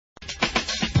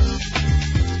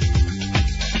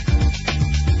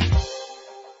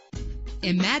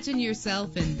Imagine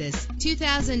yourself in this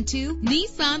 2002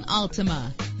 Nissan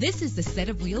Altima. This is the set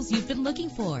of wheels you've been looking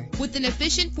for, with an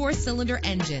efficient 4-cylinder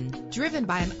engine driven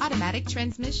by an automatic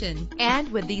transmission.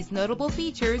 And with these notable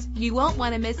features, you won't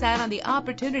want to miss out on the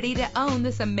opportunity to own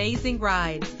this amazing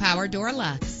ride. Power door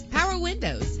locks, power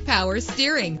windows, power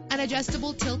steering, an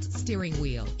adjustable tilt steering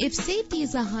wheel. If safety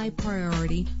is a high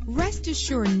priority, rest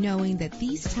assured knowing that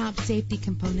these top safety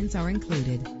components are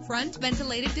included: front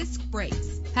ventilated disc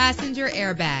brakes, passenger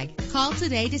airbag. Call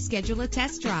today to schedule a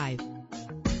test drive.